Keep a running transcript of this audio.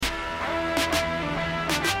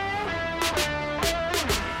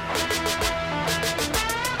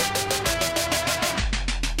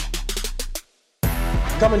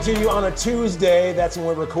Coming to you on a Tuesday. That's when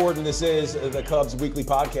we're recording. This is the Cubs Weekly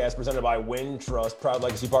Podcast presented by Wintrust, proud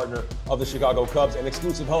legacy partner of the Chicago Cubs and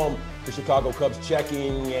exclusive home for Chicago Cubs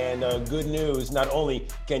checking. And good news, not only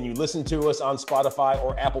can you listen to us on Spotify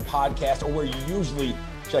or Apple Podcasts or where you usually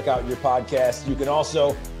check out your podcasts, you can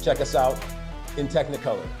also check us out in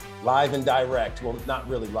Technicolor, live and direct. Well, not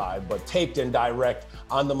really live, but taped and direct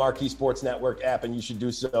on the Marquee Sports Network app, and you should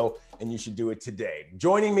do so, and you should do it today.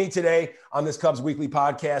 Joining me today on this Cubs Weekly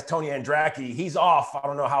Podcast, Tony Andracki. He's off. I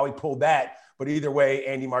don't know how he pulled that, but either way,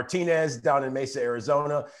 Andy Martinez down in Mesa,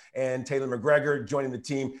 Arizona, and Taylor McGregor joining the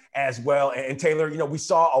team as well. And Taylor, you know, we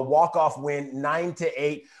saw a walk-off win,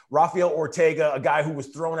 9-8. Rafael Ortega, a guy who was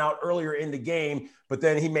thrown out earlier in the game, but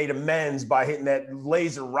then he made amends by hitting that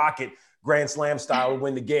laser rocket grand slam style to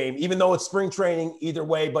win the game, even though it's spring training either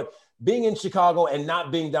way. But being in Chicago and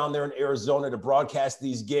not being down there in Arizona to broadcast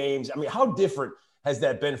these games, I mean, how different has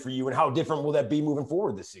that been for you, and how different will that be moving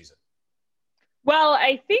forward this season? Well,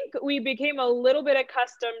 I think we became a little bit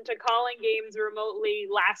accustomed to calling games remotely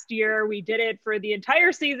last year. We did it for the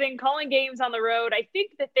entire season, calling games on the road. I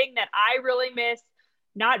think the thing that I really miss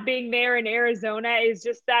not being there in Arizona is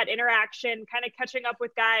just that interaction, kind of catching up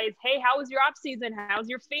with guys. Hey, how was your off season? How's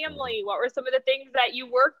your family? What were some of the things that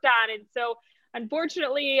you worked on? And so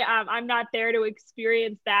unfortunately, I'm not there to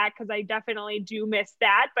experience that because I definitely do miss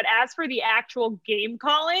that. But as for the actual game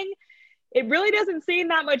calling, it really doesn't seem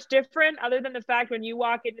that much different other than the fact when you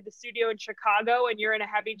walk into the studio in Chicago and you're in a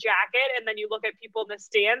heavy jacket and then you look at people in the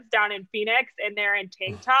stands down in Phoenix and they're in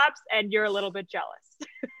tank tops and you're a little bit jealous.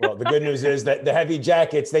 Well, the good news is that the heavy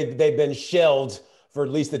jackets, they've been shelved for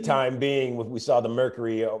at least the time being. We saw the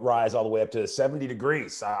mercury rise all the way up to 70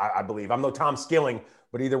 degrees, I believe. I'm no Tom Skilling,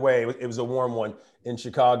 but either way, it was a warm one in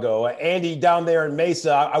Chicago. Andy, down there in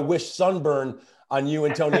Mesa, I wish sunburn on you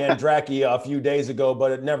and Tony Andracki a few days ago,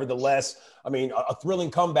 but nevertheless, I mean, a thrilling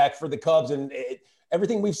comeback for the Cubs. And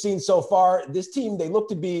everything we've seen so far, this team, they look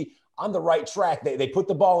to be on the right track. They put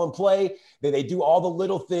the ball in play. They do all the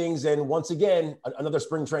little things. And once again, another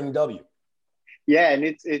spring training W. Yeah,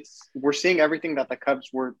 and we're seeing everything that the Cubs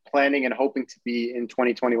were planning and hoping to be in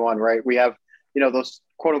 2021, right? We have, you know, those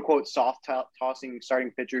quote unquote soft tossing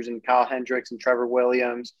starting pitchers and Kyle Hendricks and Trevor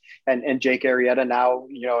Williams and Jake Arrieta now,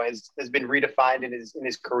 you know, has been redefined in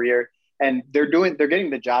his career, and they're getting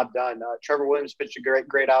the job done. Trevor Williams pitched a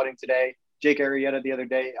great outing today. Jake Arrieta the other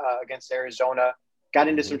day against Arizona got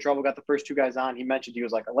into some trouble, got the first two guys on. He mentioned he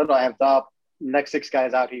was like a little amped up. Next six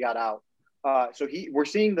guys out, he got out. So we're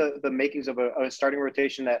seeing the makings of a starting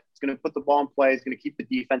rotation that's going to put the ball in play, is going to keep the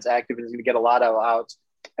defense active, and is going to get a lot of outs.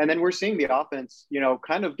 And then we're seeing the offense, you know,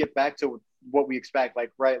 kind of get back to what we expect.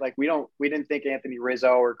 Like, right, like we didn't think Anthony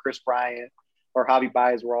Rizzo or Chris Bryant or Javi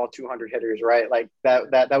Baez were all 200 hitters, right? Like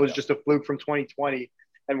that was just a fluke from 2020.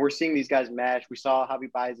 And we're seeing these guys mash. We saw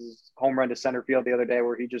Javi Baez's home run to center field the other day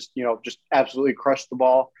where he just absolutely crushed the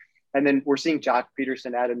ball. And then we're seeing Jock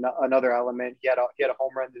Peterson add another element. He had a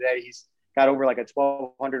home run today. He's got over like a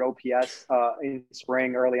 1,200 OPS in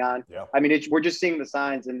spring early on. Yeah. I mean, we're just seeing the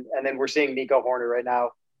signs, and then we're seeing Nico Hoerner right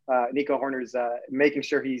now. Nico Hoerner's making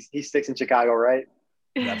sure he sticks in Chicago, right?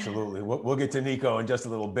 Absolutely. We'll get to Nico in just a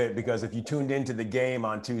little bit, because if you tuned into the game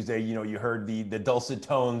on Tuesday, you know, you heard the dulcet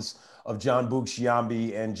tones of John Boog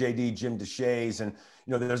Sciambi and JD Jim Deshaies. And,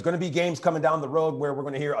 you know, there's going to be games coming down the road where we're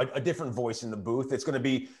going to hear a different voice in the booth. It's going to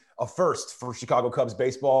be a first for Chicago Cubs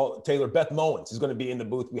baseball. Taylor, Beth Mowins is going to be in the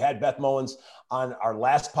booth. We had Beth Mowins on our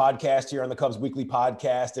last podcast here on the Cubs Weekly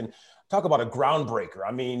Podcast, and talk about a groundbreaker.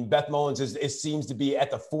 I mean, Beth Mowins seems to be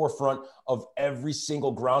at the forefront of every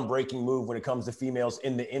single groundbreaking move when it comes to females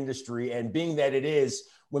in the industry. And being that it is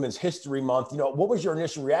Women's History Month, you know, what was your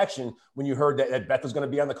initial reaction when you heard that Beth was going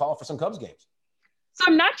to be on the call for some Cubs games? So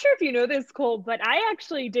I'm not sure if you know this, Cole, but I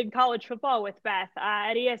actually did college football with Beth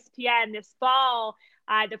at ESPN this fall.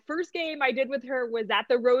 The first game I did with her was at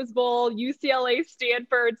the Rose Bowl, UCLA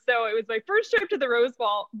Stanford. So it was my first trip to the Rose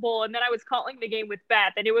Bowl. And then I was calling the game with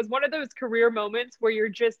Beth. And it was one of those career moments where you're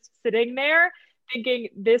just sitting there thinking,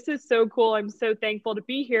 this is so cool. I'm so thankful to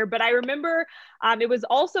be here. But I remember it was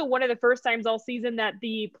also one of the first times all season that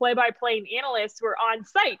the play-by-play and analysts were on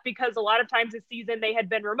site, because a lot of times this season they had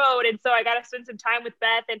been remote. And so I got to spend some time with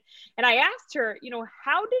Beth. And I asked her, you know,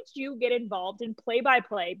 how did you get involved in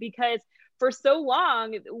play-by-play? Because for so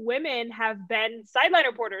long, women have been sideline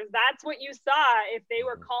reporters. That's what you saw if they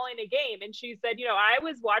were calling a game. And she said, you know, I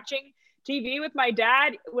was watching TV with my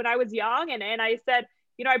dad when I was young. And I said,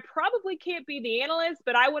 you know, I probably can't be the analyst,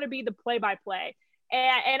 but I want to be the play-by-play.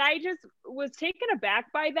 And I just was taken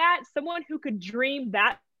aback by that. Someone who could dream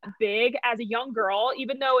that big as a young girl,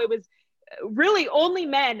 even though it was really only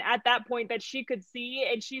men at that point that she could see.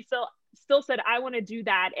 And she still said, I want to do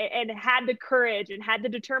that, and had the courage and had the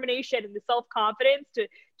determination and the self-confidence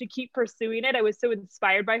to keep pursuing it. I was so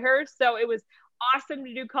inspired by her. So it was awesome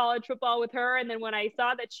to do college football with her. And then when I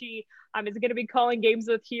saw that she is going to be calling games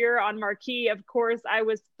with here on Marquee, of course, I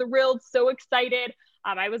was thrilled, so excited.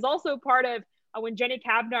 I was also part of when Jenny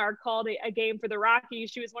Kavnar called a game for the Rockies.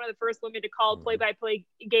 She was one of the first women to call a play-by-play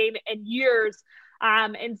game in years.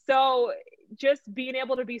 And so just being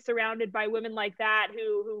able to be surrounded by women like that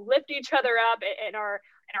who lift each other up and are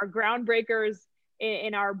groundbreakers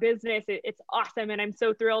in our business, it's awesome. And I'm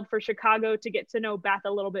so thrilled for Chicago to get to know Beth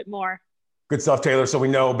a little bit more. Good stuff, Taylor. So we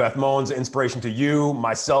know Beth Moen's an inspiration to you,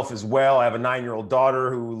 myself as well. I have a 9-year-old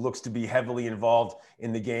daughter who looks to be heavily involved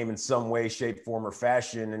in the game in some way, shape, form, or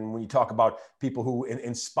fashion. And when you talk about people who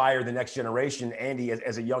inspire the next generation, Andy,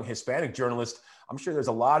 as a young Hispanic journalist, I'm sure there's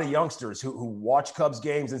a lot of youngsters who watch Cubs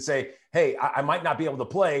games and say, hey, I might not be able to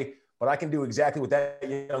play, but I can do exactly what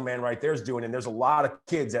that young man right there is doing. And there's a lot of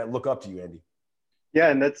kids that look up to you, Andy. Yeah,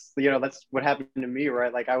 and that's what happened to me,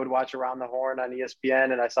 right? Like I would watch Around the Horn on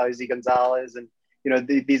ESPN, and I saw Izzy Gonzalez, and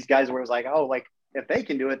these guys where it was like, oh, like if they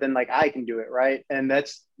can do it, then like I can do it, right? And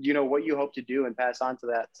that's what you hope to do and pass on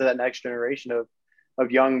to that next generation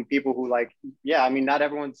of young people who not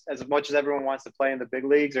everyone's, as much as everyone wants to play in the big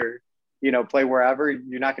leagues or play wherever,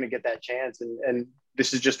 you're not going to get that chance, and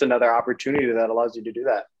this is just another opportunity that allows you to do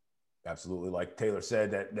that. Absolutely. Like Taylor said,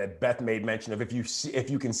 that Beth made mention of if you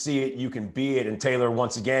can see it, you can be it. And Taylor,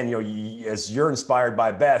 once again, as you're inspired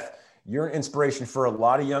by Beth, you're an inspiration for a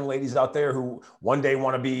lot of young ladies out there who one day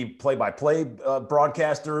want to be play-by-play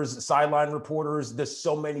broadcasters, sideline reporters. There's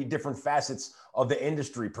so many different facets of the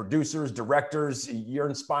industry, producers, directors. You're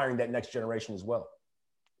inspiring that next generation as well.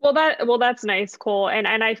 Well, that's nice, Cole. And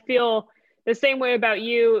I feel the same way about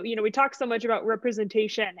you. We talk so much about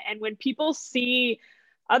representation, and when people see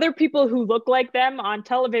other people who look like them on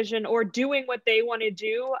television or doing what they want to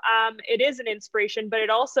do, it is an inspiration, but it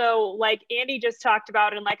also, like Andy just talked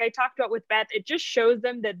about, and like I talked about with Beth, it just shows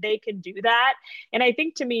them that they can do that. And I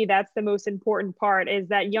think to me, that's the most important part, is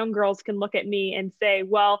that young girls can look at me and say,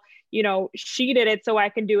 well, she did it, so I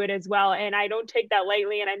can do it as well. And I don't take that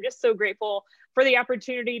lightly. And I'm just so grateful for the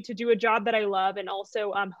opportunity to do a job that I love, and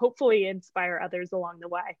also hopefully inspire others along the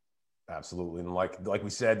way. Absolutely. And like we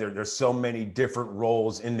said, there's so many different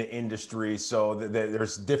roles in the industry. So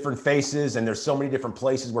there's different faces, and there's so many different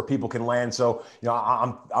places where people can land. So,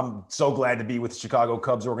 I'm so glad to be with the Chicago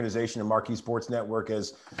Cubs organization and Marquee Sports Network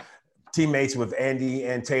as teammates with Andy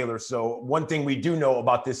and Taylor. So one thing we do know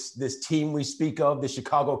about this team we speak of, the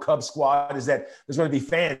Chicago Cubs squad, is that there's going to be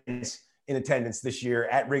fans in attendance this year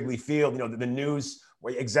at Wrigley Field. The news.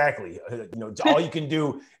 Well, exactly. All you can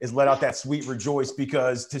do is let out that sweet rejoice,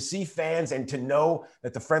 because to see fans and to know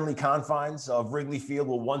that the friendly confines of Wrigley Field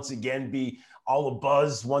will once again be all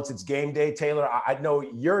abuzz once it's game day. Taylor, I know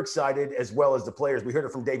you're excited as well as the players. We heard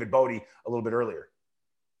it from David Bodie a little bit earlier.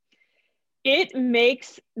 It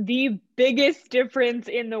makes the biggest difference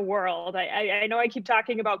in the world. I know I keep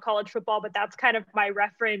talking about college football, but that's kind of my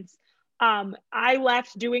reference. I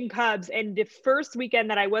left doing Cubs, and the first weekend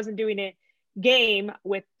that I wasn't doing it game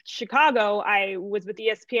with Chicago, I was with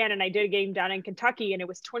ESPN, and I did a game down in Kentucky, and it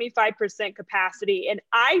was 25% capacity. And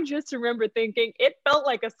I just remember thinking it felt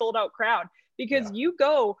like a sold out crowd, because you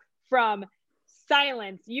go from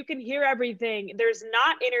silence, you can hear everything, there's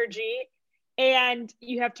not energy, and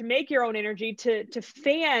you have to make your own energy, to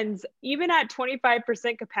fans, even at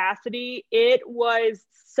 25% capacity. It was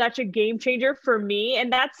such a game changer for me.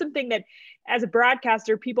 And that's something that, as a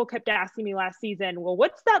broadcaster, people kept asking me last season, well,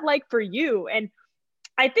 what's that like for you? And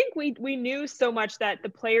I think we knew so much that the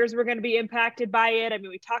players were going to be impacted by it. I mean,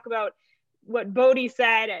 we talk about what Bodie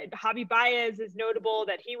said. Javi Baez is notable,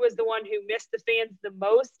 that he was the one who missed the fans the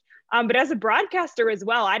most. But as a broadcaster as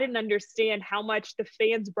well, I didn't understand how much the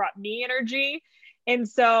fans brought me energy. And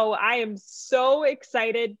so I am so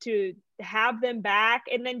excited to have them back,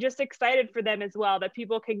 and then just excited for them as well, that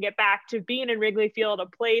people can get back to being in Wrigley Field, a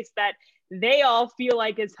place that they all feel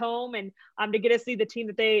like is home, and to get to see the team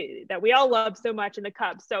that we all love so much in the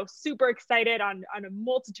Cubs. So super excited on a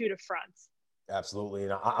multitude of fronts. Absolutely.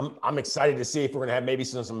 And I'm excited to see if we're going to have maybe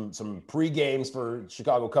some pre-games for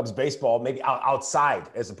Chicago Cubs baseball, maybe outside,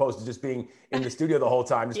 as opposed to just being in the studio the whole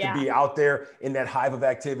time, just to be out there in that hive of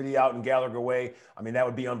activity out in Gallagher Way. I mean, that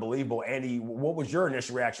would be unbelievable. Andy, what was your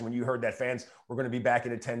initial reaction when you heard that fans were going to be back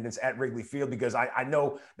in attendance at Wrigley Field? Because I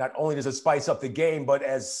know not only does it spice up the game, but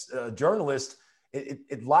as a journalist,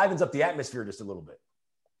 it livens up the atmosphere just a little bit.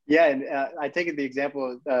 Yeah, and I take the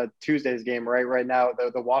example of Tuesday's game, right now,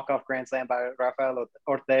 the walk-off grand slam by Rafael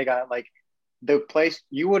Ortega, like the place,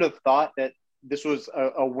 you would have thought that this was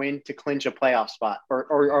a win to clinch a playoff spot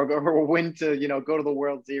or a win to, go to the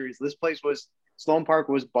World Series. This place Sloan Park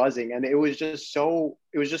was buzzing, and it was just so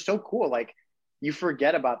cool. Like, you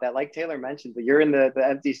forget about that. Like Taylor mentioned, that you're in the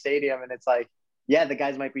empty stadium, and it's like, yeah, the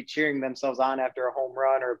guys might be cheering themselves on after a home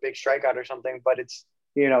run or a big strikeout or something, but it's,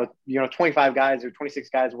 25 guys or 26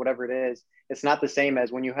 guys, whatever it is. It's not the same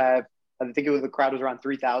as when you have, I think the crowd was around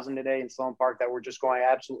 3,000 today in Sloan Park that were just going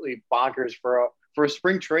absolutely bonkers for a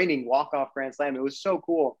spring training walk-off grand slam. It was so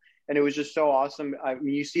cool. And it was just so awesome. I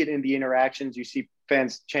mean, you see it in the interactions. You see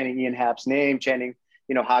fans chanting Ian Happ's name, chanting,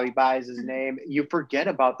 Javi Baez's name. You forget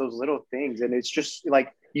about those little things. And it's just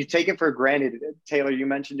like, you take it for granted. Taylor, you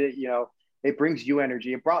mentioned it, it brings you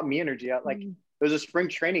energy. It brought me energy. Like, it was a spring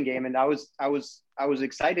training game, and I was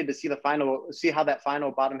excited to see how that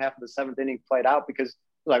final bottom half of the seventh inning played out, because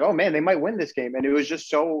like, oh man, they might win this game. And it was just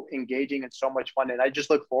so engaging and so much fun. And I just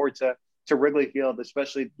look forward to Wrigley Field,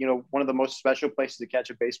 especially, one of the most special places to catch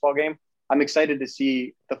a baseball game. I'm excited to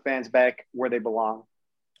see the fans back where they belong.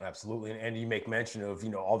 Absolutely. And you make mention of,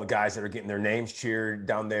 all the guys that are getting their names cheered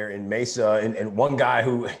down there in Mesa. And one guy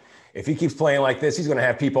who, if he keeps playing like this, he's going to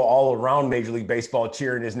have people all around Major League Baseball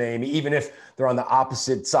cheering his name, even if they're on the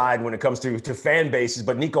opposite side when it comes to fan bases.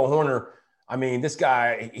 But Nico Hoerner, I mean, this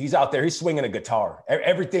guy, he's out there, he's swinging a guitar.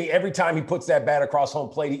 Every time he puts that bat across home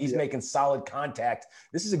plate, he's making solid contact.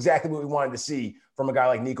 This is exactly what we wanted to see from a guy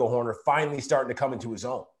like Nico Hoerner, finally starting to come into his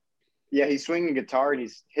own. Yeah, he's swinging a guitar and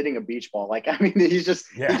he's hitting a beach ball. Like, I mean, he just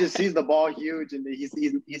sees the ball huge, and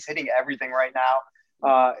he's hitting everything right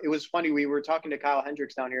now. It was funny. We were talking to Kyle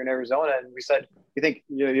Hendricks down here in Arizona, and we said, you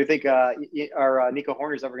think our Nico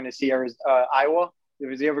Hoerner's ever going to see Iowa?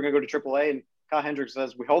 Is he ever going to go to AAA? And Kyle Hendricks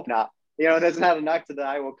says, we hope not. That's not a knock to the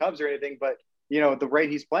Iowa Cubs or anything, but the rate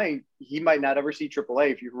he's playing, he might not ever see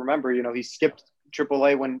AAA. If you remember, he skipped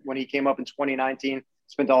AAA when he came up in 2019,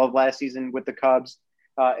 spent all of last season with the Cubs.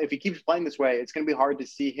 If he keeps playing this way, it's going to be hard to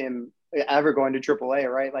see him ever going to AAA,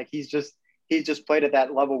 right? Like, he's just played at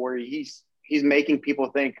that level where he's making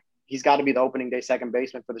people think he's got to be the opening day second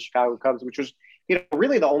baseman for the Chicago Cubs, which was,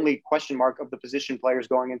 really the only question mark of the position players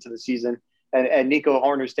going into the season. And Nico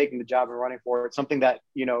Hoerner's taking the job and running for it. Something that,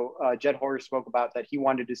 Jed Hoyer spoke about, that he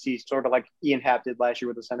wanted to see, sort of like Ian Happ did last year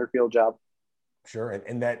with the center field job. Sure.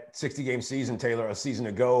 And that 60-game season, Taylor, a season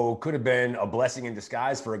ago, could have been a blessing in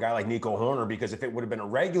disguise for a guy like Nico Hoerner, because if it would have been a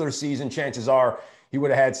regular season, chances are he would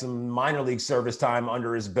have had some minor league service time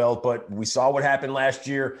under his belt. But we saw what happened last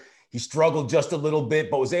year. He struggled just a little bit,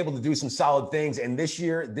 but was able to do some solid things. And this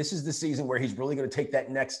year, this is the season where he's really going to take that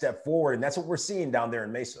next step forward. And that's what we're seeing down there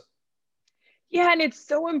in Mesa. Yeah, and it's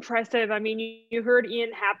so impressive. I mean, you heard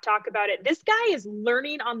Ian Happ talk about it. This guy is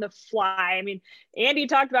learning on the fly. I mean, Andy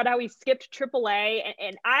talked about how he skipped AAA,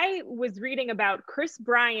 and I was reading about Chris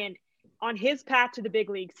Bryant on his path to the big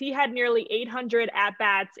leagues. He had nearly 800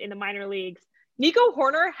 at-bats in the minor leagues. Nico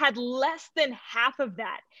Hoerner had less than half of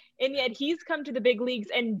that, and yet he's come to the big leagues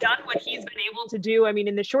and done what he's been able to do. I mean,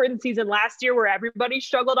 in the shortened season last year where everybody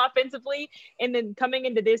struggled offensively, and then coming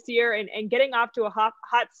into this year and getting off to a hot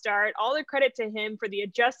start, all the credit to him for the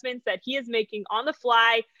adjustments that he is making on the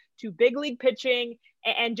fly to big league pitching,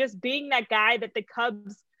 and just being that guy that the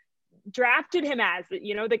Cubs drafted him as,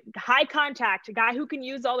 the high contact, a guy who can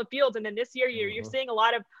use all the fields. And then this year you're seeing a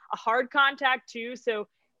lot of a hard contact too. So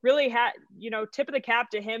really tip of the cap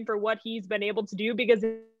to him for what he's been able to do, because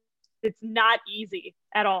it's not easy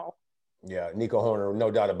at all. Yeah, Nico Hoerner, no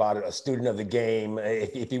doubt about it, a student of the game.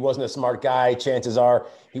 If he wasn't a smart guy, chances are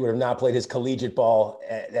he would have not played his collegiate ball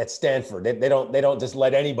at Stanford. They don't just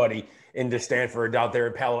let anybody into Stanford out there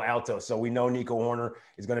in Palo Alto. So we know Nico Hoerner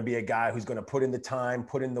is going to be a guy who's going to put in the time,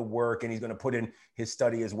 put in the work, and he's going to put in his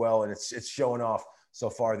study as well. And it's showing off so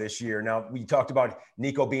far this year. Now, we talked about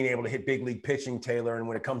Nico being able to hit big league pitching, Taylor, and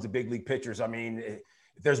when it comes to big league pitchers, I mean, if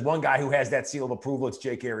there's one guy who has that seal of approval, it's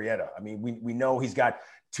Jake Arrieta. I mean, we know he's got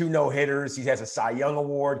 2 no-hitters. He has a Cy Young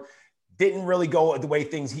Award. Didn't really go the way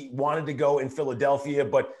things he wanted to go in Philadelphia,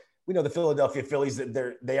 but we know the Philadelphia Phillies,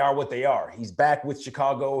 they are what they are. He's back with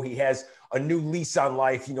Chicago. He has a new lease on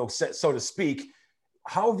life, so to speak.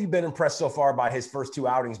 How have you been impressed so far by his first 2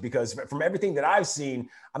 outings? Because from everything that I've seen,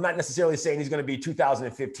 I'm not necessarily saying he's going to be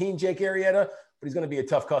 2015 Jake Arrieta, but he's going to be a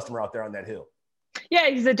tough customer out there on that hill. Yeah,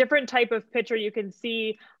 he's a different type of pitcher. You can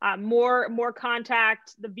see more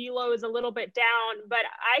contact. The velo is a little bit down, but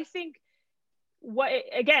I think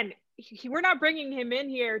we're not bringing him in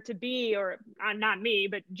here to be, or not me,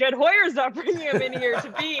 but Jed Hoyer's not bringing him in here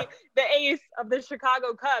to be the ace of the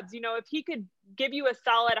Chicago Cubs. If he could give you a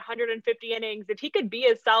solid 150 innings, if he could be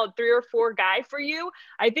a solid 3 or 4 guy for you,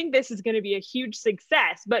 I think this is going to be a huge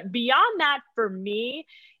success. But beyond that, for me,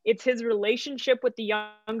 it's his relationship with the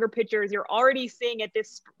younger pitchers. You're already seeing it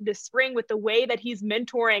this spring with the way that he's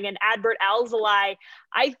mentoring and Adbert Alzolay.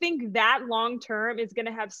 I think that long term is going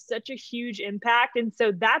to have such a huge impact. And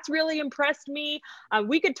so that's really impressed me.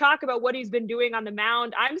 We could talk about what he's been doing on the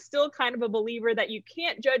mound. I'm still kind of a believer that you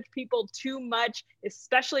can't judge people too much,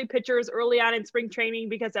 especially pitchers early on in spring training,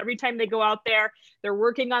 because every time they go out there, they're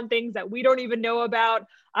working on things that we don't even know about.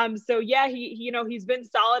 So yeah, he's been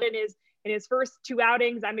solid in his first 2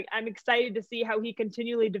 outings. I'm excited to see how he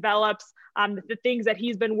continually develops the things that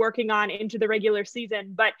he's been working on into the regular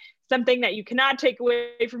season. But something that you cannot take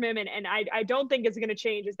away from him, and I don't think is going to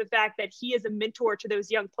change, is the fact that he is a mentor to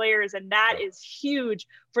those young players, and that is huge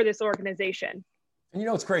for this organization. And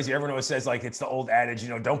it's crazy. Everyone always says, like, it's the old adage,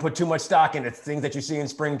 don't put too much stock into things that you see in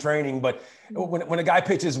spring training. But when a guy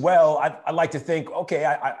pitches well, I like to think, okay,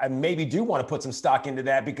 I maybe do want to put some stock into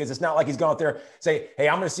that, because it's not like he's going out there say, hey,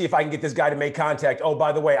 I'm going to see if I can get this guy to make contact. Oh,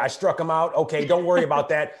 by the way, I struck him out. Okay, don't worry about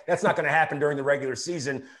that. That's not going to happen during the regular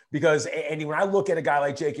season, because, Andy, when I look at a guy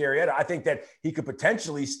like Jake Arrieta, I think that he could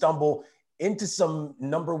potentially stumble into some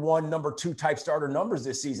number 1, number 2 type starter numbers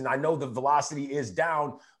this season. I know the velocity is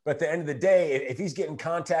down, but at the end of the day, if he's getting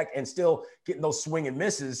contact and still getting those swing and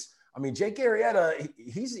misses, I mean, Jake Arrieta,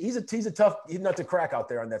 he's a tough nut to crack out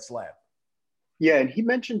there on that slab. Yeah, and he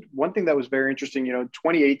mentioned one thing that was very interesting.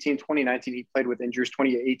 2018, 2019, he played with injuries.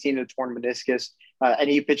 2018, a torn meniscus, and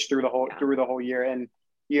he pitched through the whole year. And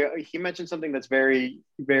he mentioned something that's very,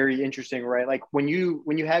 very interesting, right? Like when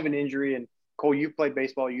you have an injury, and Cole, you've played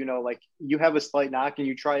baseball, like you have a slight knock and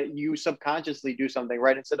you subconsciously do something,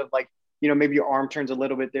 right? Instead of like, maybe your arm turns a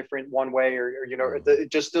little bit different one way, or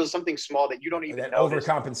it just does something small that you don't even know.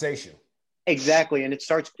 Overcompensation. Exactly. And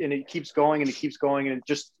it keeps going and it keeps going, and it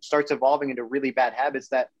just starts evolving into really bad habits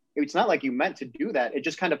that it's not like you meant to do that. It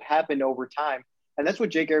just kind of happened over time. And that's what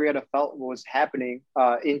Jake Arrieta felt was happening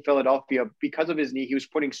in Philadelphia because of his knee. He was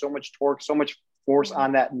putting so much torque, so much force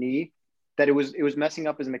on that knee that it was messing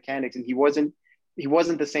up his mechanics, and he wasn't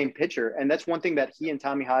the same pitcher. And that's one thing that he and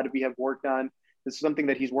Tommy Hotovy have worked on. This is something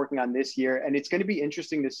that he's working on this year. And it's going to be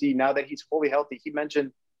interesting to see now that he's fully healthy. He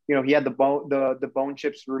mentioned, he had the bone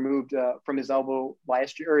chips removed from his elbow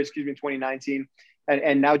last year, in 2019.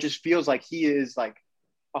 And now just feels like he is like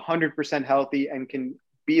 100% healthy and can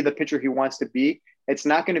be the pitcher he wants to be. It's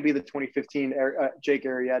not going to be the 2015 Jake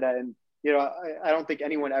Arrieta. And, I don't think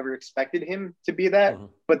anyone ever expected him to be that,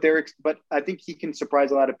 but I think he can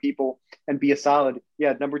surprise a lot of people and be a solid,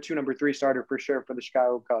 number 2, number 3 starter for sure for the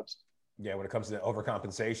Chicago Cubs. Yeah, when it comes to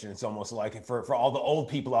overcompensation, it's almost like for all the old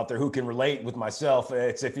people out there who can relate with myself,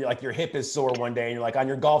 it's if you're like your hip is sore one day and you're like on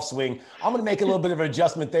your golf swing, I'm going to make a little bit of an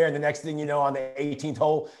adjustment there. And the next thing you know, on the 18th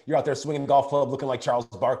hole, you're out there swinging golf club looking like Charles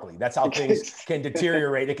Barkley. That's how things can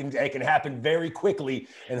deteriorate. It can happen very quickly.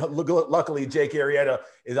 And luckily, Jake Arrieta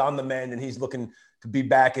is on the mend, and he's looking to be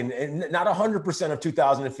back and not 100% of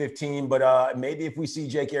 2015, but maybe if we see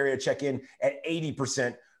Jake Arrieta check in at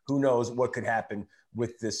 80%, who knows what could happen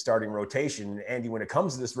with this starting rotation. Andy, when it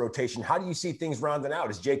comes to this rotation, how do you see things rounding out?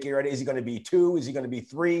 Is Jake Arrieta, is he going to be 2? Is he going to be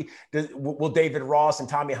 3? Will David Ross and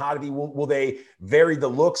Tommy Hotovy, will they vary the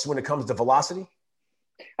looks when it comes to velocity?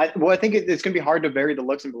 I think it's going to be hard to vary the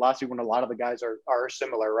looks and velocity when a lot of the guys are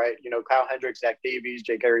similar, right? Kyle Hendricks, Zach Davies,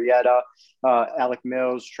 Jake Arrieta, Alec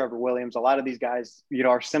Mills, Trevor Williams, a lot of these guys,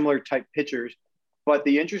 are similar type pitchers. But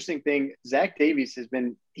the interesting thing, Zach Davies has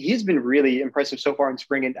been really impressive so far in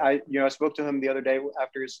spring. And I spoke to him the other day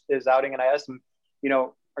after his outing, and I asked him,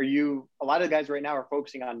 a lot of guys right now are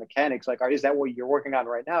focusing on mechanics. Like, is that what you're working on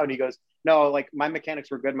right now? And he goes, no, like my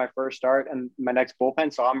mechanics were good my first start and my next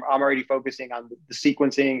bullpen. So I'm already focusing on the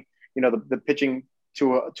sequencing, the pitching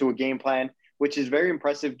to a game plan, which is very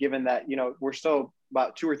impressive given that, we're still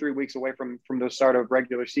about 2 or 3 weeks away from the start of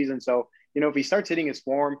regular season. So, if he starts hitting his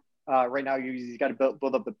form, right now, he's got to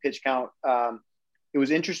build up the pitch count. It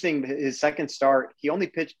was interesting. His second start, he only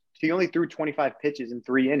threw 25 pitches in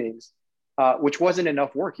 3 innings, which wasn't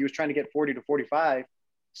enough work. He was trying to get 40 to 45.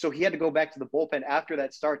 So he had to go back to the bullpen after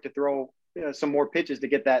that start to throw some more pitches to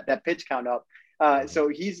get that pitch count up. So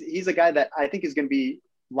he's a guy that I think is going to be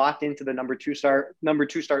locked into the number two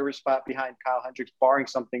starter spot behind Kyle Hendricks, barring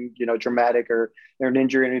something, dramatic or an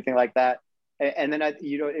injury or anything like that. And then,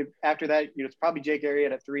 after that, it's probably Jake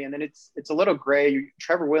Arrieta at 3. And then it's a little gray.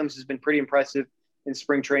 Trevor Williams has been pretty impressive in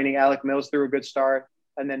spring training. Alec Mills threw a good start.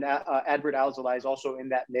 And then Adbert Alzolay is also in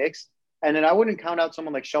that mix. And then I wouldn't count out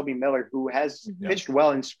someone like Shelby Miller, who has pitched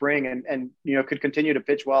well in spring and could continue to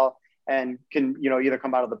pitch well and can, either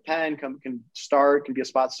come out of the pen, can start, can be a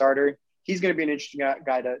spot starter. he's going to be an interesting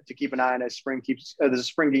guy to keep an eye on as the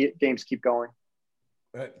spring games keep going.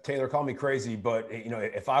 Taylor, call me crazy, but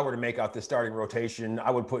if I were to make out the starting rotation,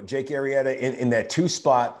 I would put Jake Arrieta in that 2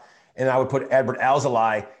 spot, and I would put Adbert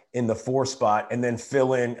Alzolay in the 4 spot, and then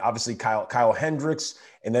fill in obviously Kyle Hendricks,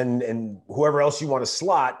 and whoever else you want to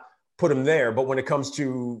slot, put him there. But when it comes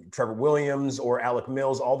to Trevor Williams or Alec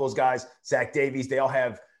Mills, all those guys, Zach Davies, they all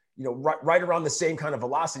have right around the same kind of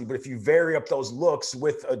velocity. But if you vary up those looks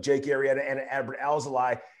with a Jake Arrieta and an Adbert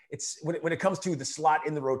Alzolay, it's when it comes to the slot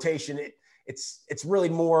in the rotation, it's really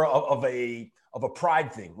more of a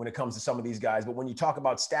pride thing when it comes to some of these guys. But when you talk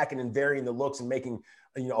about stacking and varying the looks and making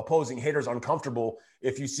opposing hitters uncomfortable,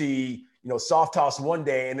 if you see soft toss one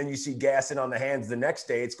day and then you see gas in on the hands the next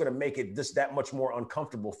day, it's going to make it just that much more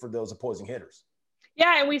uncomfortable for those opposing hitters.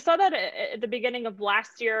 Yeah, and we saw that at the beginning of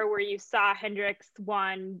last year, where you saw Hendricks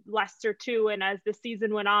 1, Lester 2, and as the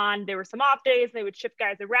season went on, there were some off days, and they would shift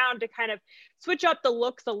guys around to kind of switch up the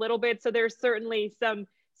looks a little bit. So there's certainly some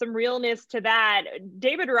realness to that.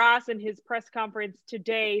 David Ross in his press conference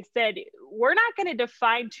today said, we're not going to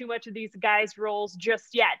define too much of these guys' roles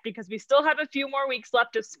just yet, because we still have a few more weeks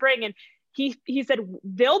left of spring. And he said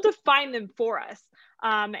they'll define them for us.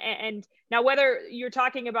 And now, whether you're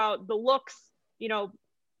talking about the looks,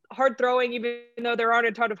 hard throwing, even though there aren't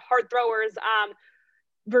a ton of hard throwers,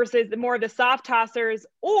 versus more of the soft tossers,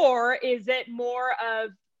 or is it more of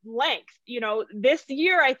length? This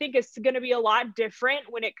year I think is going to be a lot different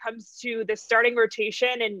when it comes to the starting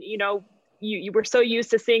rotation. And you were so used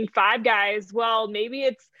to seeing 5 guys. Well, maybe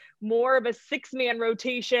it's more of a 6-man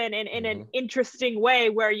rotation in an interesting way,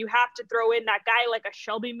 where you have to throw in that guy like a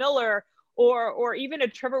Shelby Miller or even a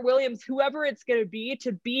Trevor Williams, whoever it's going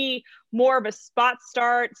to be more of a spot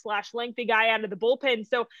start / lengthy guy out of the bullpen.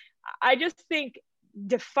 So I just think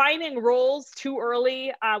defining roles too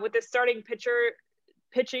early with the starting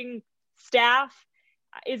pitching staff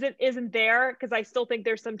isn't there, because I still think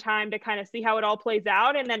there's some time to kind of see how it all plays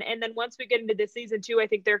out. And then once we get into this season too, I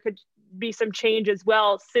think there could be some change as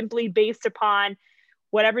well, simply based upon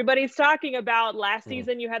what everybody's talking about. Last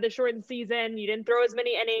season, you had the shortened season, you didn't throw as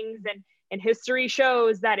many innings, and history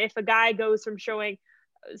shows that if a guy goes from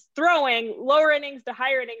throwing lower innings to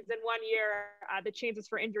higher innings in 1 year, the chances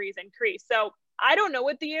for injuries increase. So I don't know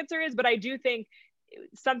what the answer is, but I do think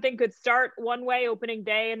something could start one way opening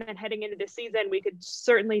day, and then heading into the season, we could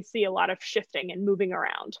certainly see a lot of shifting and moving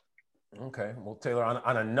around. Okay. Well, Taylor,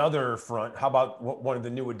 on another front, how about one of the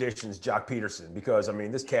new additions, Joc Pederson? Because,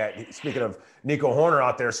 this cat, speaking of Nico Horner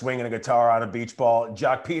out there swinging a guitar on a beach ball,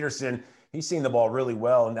 Joc Pederson, he's seen the ball really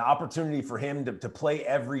well. And the opportunity for him to play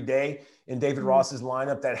every day in David Ross's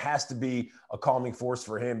lineup, that has to be a calming force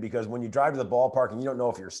for him, because when you drive to the ballpark and you don't know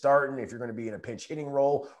if you're starting, if you're going to be in a pinch hitting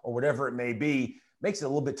role or whatever it may be, makes it a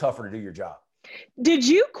little bit tougher to do your job. Did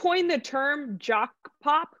you coin the term Joc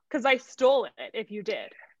Pop? Because I stole it if you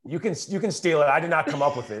did. You can steal it. I did not come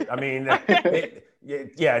up with it. I think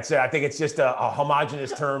it's just a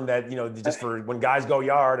homogenous term that, just for when guys go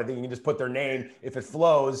yard, I think you can just put their name. If it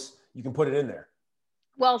flows, you can put it in there.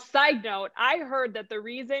 Well, side note, I heard that the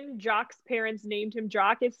reason Joc's parents named him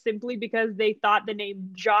Joc is simply because they thought the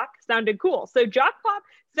name Joc sounded cool. So Joc Pop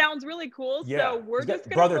sounds really cool. Yeah. So we're just going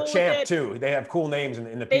to Brother roll Champ with it. too. They have cool names in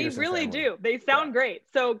the They Peterson really family. do. They sound great.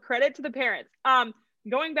 So credit to the parents.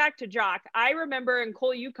 Going back to Joc, I remember, and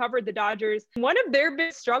Cole, you covered the Dodgers. One of their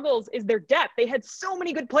big struggles is their depth. They had so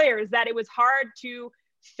many good players that it was hard to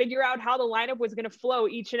figure out how the lineup was going to flow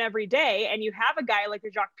each and every day. And you have a guy like a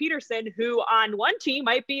Joc Pederson, who on one team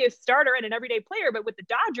might be a starter and an everyday player, but with the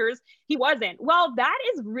Dodgers, he wasn't. Well, that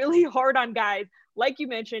is really hard on guys, like you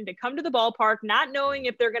mentioned, to come to the ballpark, not knowing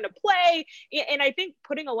if they're going to play. And I think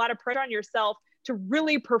putting a lot of pressure on yourself to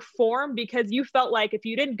really perform, because you felt like if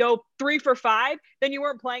you didn't go 3 for 5, then you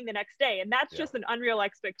weren't playing the next day. And that's just an unreal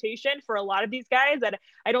expectation for a lot of these guys that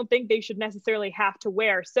I don't think they should necessarily have to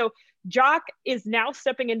wear. So Joc is now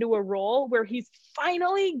stepping into a role where he's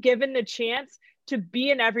finally given the chance to be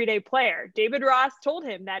an everyday player. David Ross told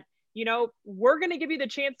him that, we're going to give you the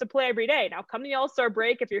chance to play every day. Now, come the All-Star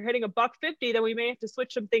break, if you're hitting $150, then we may have to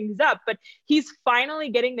switch some things up. But he's finally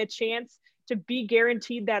getting the chance to be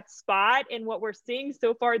guaranteed that spot. And what we're seeing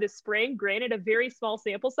so far this spring, granted a very small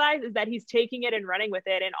sample size, is that he's taking it and running with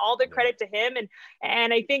it. And all the credit to him.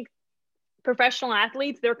 And I think professional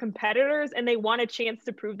athletes, they're competitors and they want a chance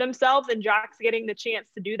to prove themselves, and Joc's getting the chance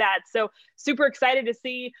to do that. So super excited to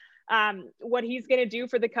see what he's going to do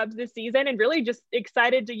for the Cubs this season, and really just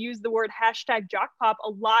excited to use the word #JocPop a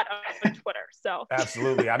lot on Twitter. So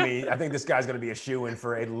absolutely. I think this guy's going to be a shoo-in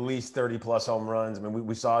for at least 30 plus home runs.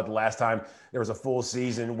 We saw it the last time there was a full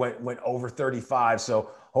season, went over 35. So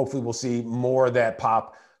hopefully we'll see more of that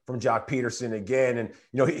pop from Jock Peterson again.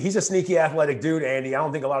 And, he's a sneaky athletic dude, Andy. I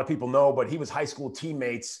don't think a lot of people know, but he was high school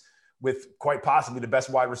teammates with quite possibly the best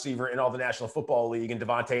wide receiver in all the National Football League, and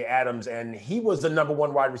Davante Adams. And he was the number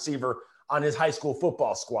one wide receiver on his high school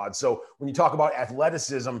football squad. So when you talk about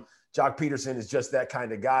athleticism, Jock Peterson is just that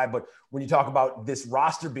kind of guy. But when you talk about this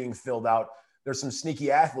roster being filled out, there's some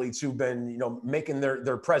sneaky athletes who've been, making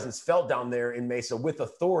their presence felt down there in Mesa with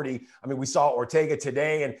authority. I mean, we saw Ortega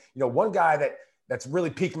today, and one guy that's really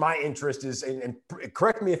piqued my interest is, and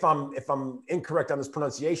correct me if I'm incorrect on this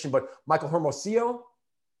pronunciation, but Michael Hermosillo.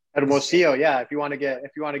 Hermosillo, yeah. If you want to get,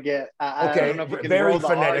 okay, I don't know if you can very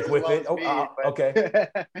phonetic with it. Okay,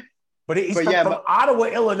 but he's from Ottawa,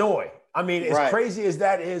 Illinois. I mean, as crazy as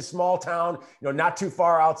that is, small town, not too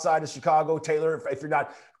far outside of Chicago. Taylor, if you're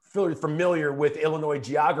not familiar with Illinois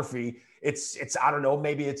geography, it's I don't know,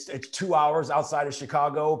 maybe it's 2 hours outside of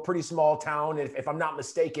Chicago, pretty small town. If I'm not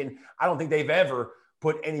mistaken, I don't think they've ever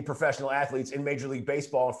put any professional athletes in Major League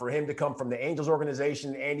Baseball. And for him to come from the Angels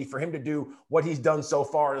organization, Andy, for him to do what he's done so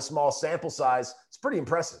far in a small sample size, it's pretty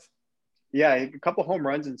impressive. Yeah, a couple home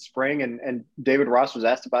runs in spring, and David Ross was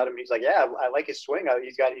asked about him. He's like, yeah, I like his swing.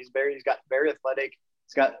 He's got very athletic.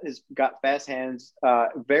 He's got fast hands.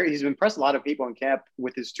 He's impressed a lot of people in camp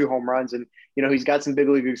with his 2 home runs, and he's got some big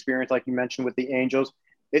league experience, like you mentioned, with the Angels.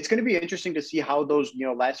 It's going to be interesting to see how those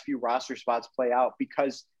last few roster spots play out,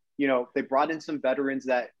 because they brought in some veterans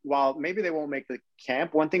that, while maybe they won't make the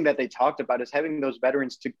camp, one thing that they talked about is having those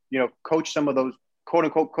veterans to coach some of those, quote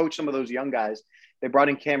unquote, coach some of those young guys. They brought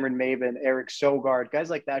in Cameron Maven, Eric Sogard,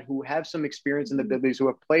 guys like that who have some experience in the big leagues, who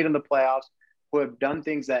have played in the playoffs, who have done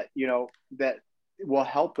things that that will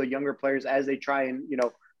help the younger players as they try and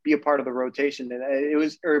be a part of the rotation. And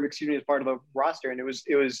as part of the roster. And it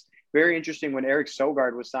was very interesting when Eric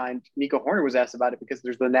Sogard was signed. Nico Horner was asked about it, because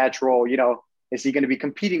there's the natural, is he going to be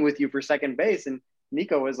competing with you for second base? And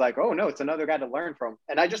Nico was like, oh no, it's another guy to learn from.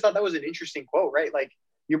 And I just thought that was an interesting quote, right? Like,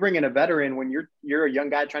 you bring in a veteran when you're a young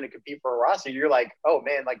guy trying to compete for a roster, you're like, oh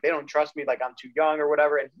man, like they don't trust me, like I'm too young or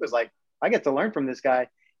whatever. And he was like, I get to learn from this guy.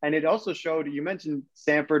 And it also showed, you mentioned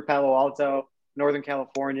Sanford, Palo Alto, Northern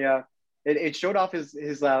California. It showed off his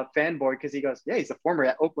fanboy, because he goes, yeah, he's a former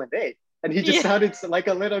at Oakland A. And he just sounded like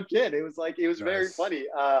a little kid. It was very funny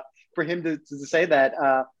for him to say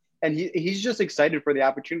that. And he's just excited for the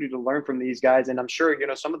opportunity to learn from these guys. And I'm sure,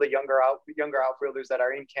 some of the younger outfielders that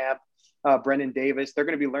are in camp, Brennan Davis, they're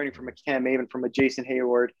going to be learning from a Cam Maven, from a Jason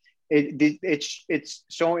Hayward. It's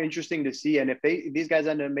so interesting to see. And if these guys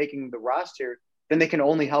end up making the roster, then they can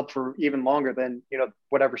only help for even longer than,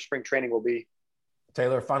 whatever spring training will be.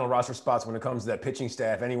 Taylor, final roster spots when it comes to that pitching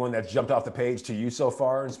staff. Anyone that's jumped off the page to you so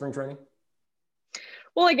far in spring training?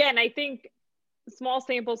 Well, again, I think small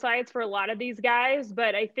sample size for a lot of these guys,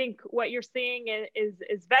 but I think what you're seeing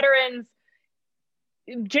is veterans.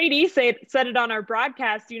 JD said it on our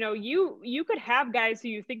broadcast, you could have guys who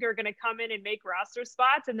you think are going to come in and make roster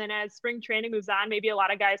spots, and then as spring training moves on, maybe a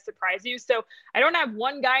lot of guys surprise you. So I don't have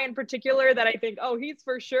one guy in particular that I think, oh, he's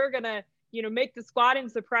for sure going to, make the squad and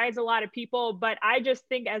surprise a lot of people. But I just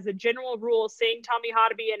think, as a general rule, seeing Tommy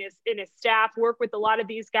Hotoby and his staff work with a lot of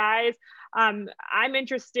these guys, I'm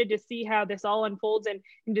interested to see how this all unfolds and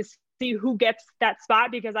to see who gets that spot,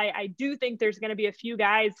 because I do think there's going to be a few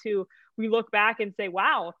guys who we look back and say,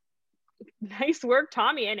 wow, nice work,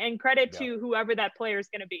 Tommy, and credit to whoever that player is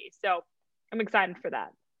going to be. So I'm excited for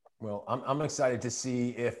that. Well, I'm excited to see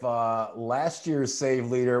if last year's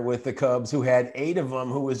save leader with the Cubs, who had 8 of them,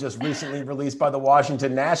 who was just recently released by the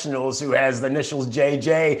Washington Nationals, who has the initials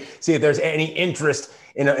JJ, see if there's any interest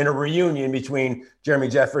in a reunion between Jeremy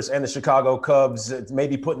Jeffress and the Chicago Cubs. It's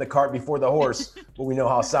maybe putting the cart before the horse, but we know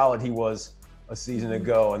how solid he was a season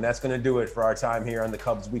ago. And that's going to do it for our time here on the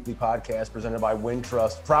Cubs Weekly Podcast, presented by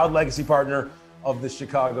Wintrust, proud legacy partner of the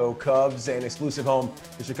Chicago Cubs and exclusive home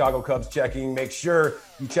to Chicago Cubs Checking. Make sure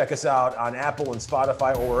you check us out on Apple and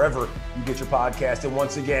Spotify or wherever you get your podcast. And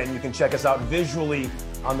once again, you can check us out visually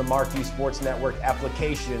on the Marquee Sports Network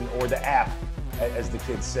application, or the app, as the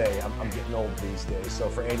kids say. I'm getting old these days. So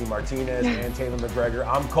for Andy Martinez and Taylor McGregor,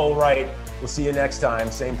 I'm Cole Wright. We'll see you next time.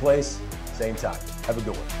 Same place, same time. Have a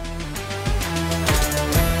good one.